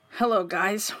Hello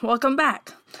guys, welcome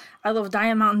back. I love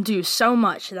Diet Mountain Dew so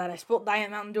much that I spilled Diet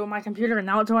Mountain Dew on my computer and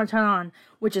now it's going to turn on,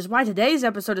 which is why today's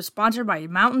episode is sponsored by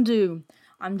Mountain Dew.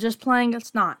 I'm just playing,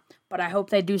 it's not, but I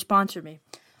hope they do sponsor me.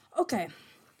 Okay,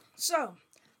 so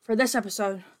for this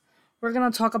episode, we're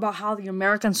going to talk about how the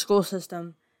American school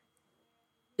system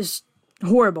is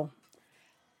horrible.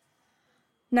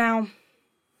 Now,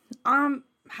 I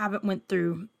haven't went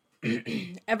through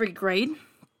every grade,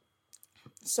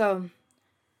 so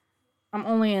I'm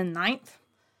only in 9th,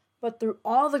 but through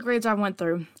all the grades I went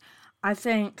through, I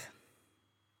think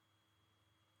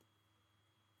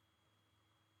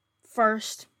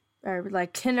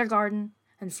kindergarten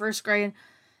and first grade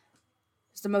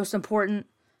is the most important.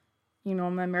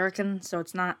 I'm American, so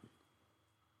it's not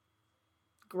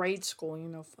grade school,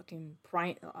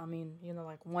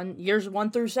 years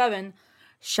 1 through 7.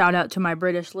 Shout out to my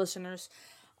British listeners.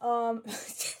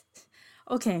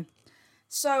 Okay,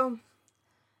 so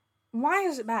why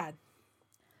is it bad?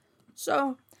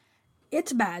 So,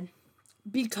 it's bad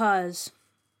because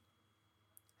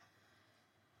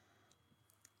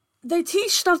they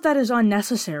teach stuff that is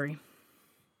unnecessary.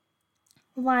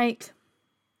 Like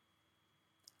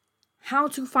how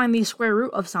to find the square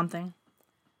root of something.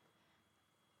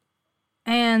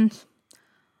 And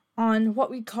on what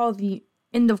we call the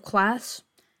end of class,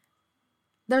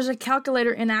 there's a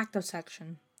calculator inactive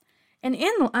section. And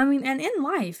in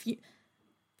life,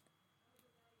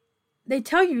 they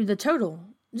tell you the total.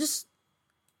 You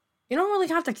don't really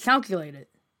have to calculate it.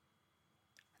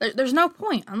 There's no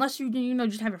point unless you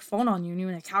just have your phone on you and you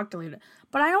want to calculate it.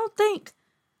 But I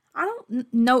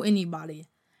don't know anybody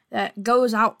that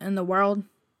goes out in the world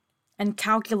and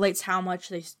calculates how much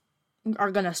they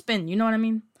are going to spend. You know what I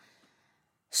mean?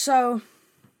 So,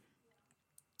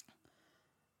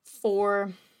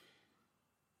 for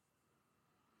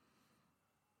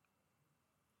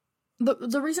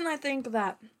the reason I think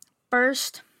that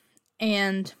first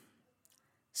and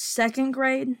second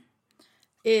grade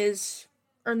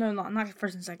not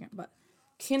first and second, but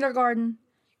kindergarten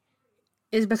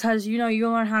is because, you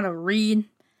learn how to read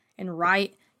and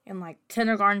write in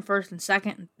kindergarten, first and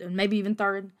second, and maybe even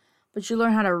third, but you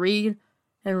learn how to read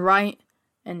and write,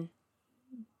 and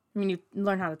you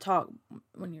learn how to talk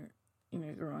when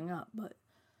you're growing up, but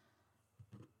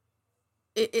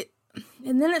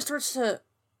and then it starts to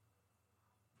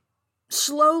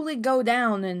slowly go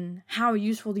down in how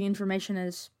useful the information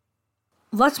is.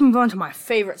 Let's move on to my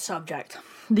favorite subject,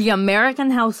 the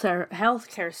American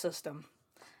healthcare system.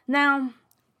 Now,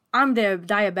 I'm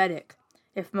diabetic,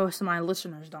 if most of my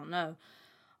listeners don't know.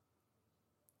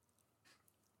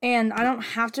 And I don't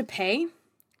have to pay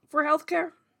for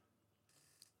healthcare.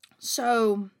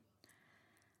 So,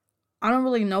 I don't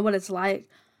really know what it's like.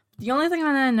 The only thing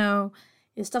I know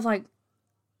is stuff like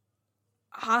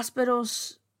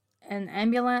hospitals and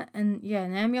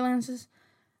ambulances.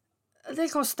 They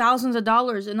cost thousands of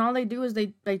dollars, and all they do is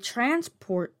they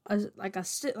transport an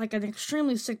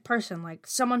extremely sick person, like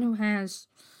someone who has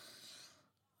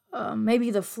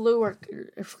maybe the flu or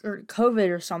COVID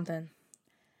or something.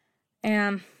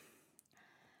 And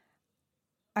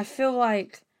I feel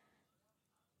like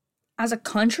as a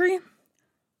country,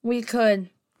 we could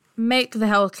make the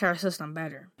healthcare system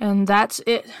better. And that's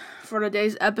it for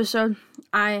today's episode.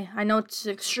 I know it's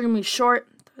extremely short,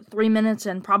 3 minutes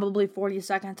and probably 40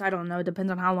 seconds. I don't know, depends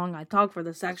on how long I talk for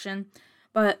this section.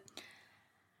 But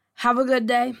have a good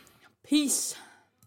day. Peace.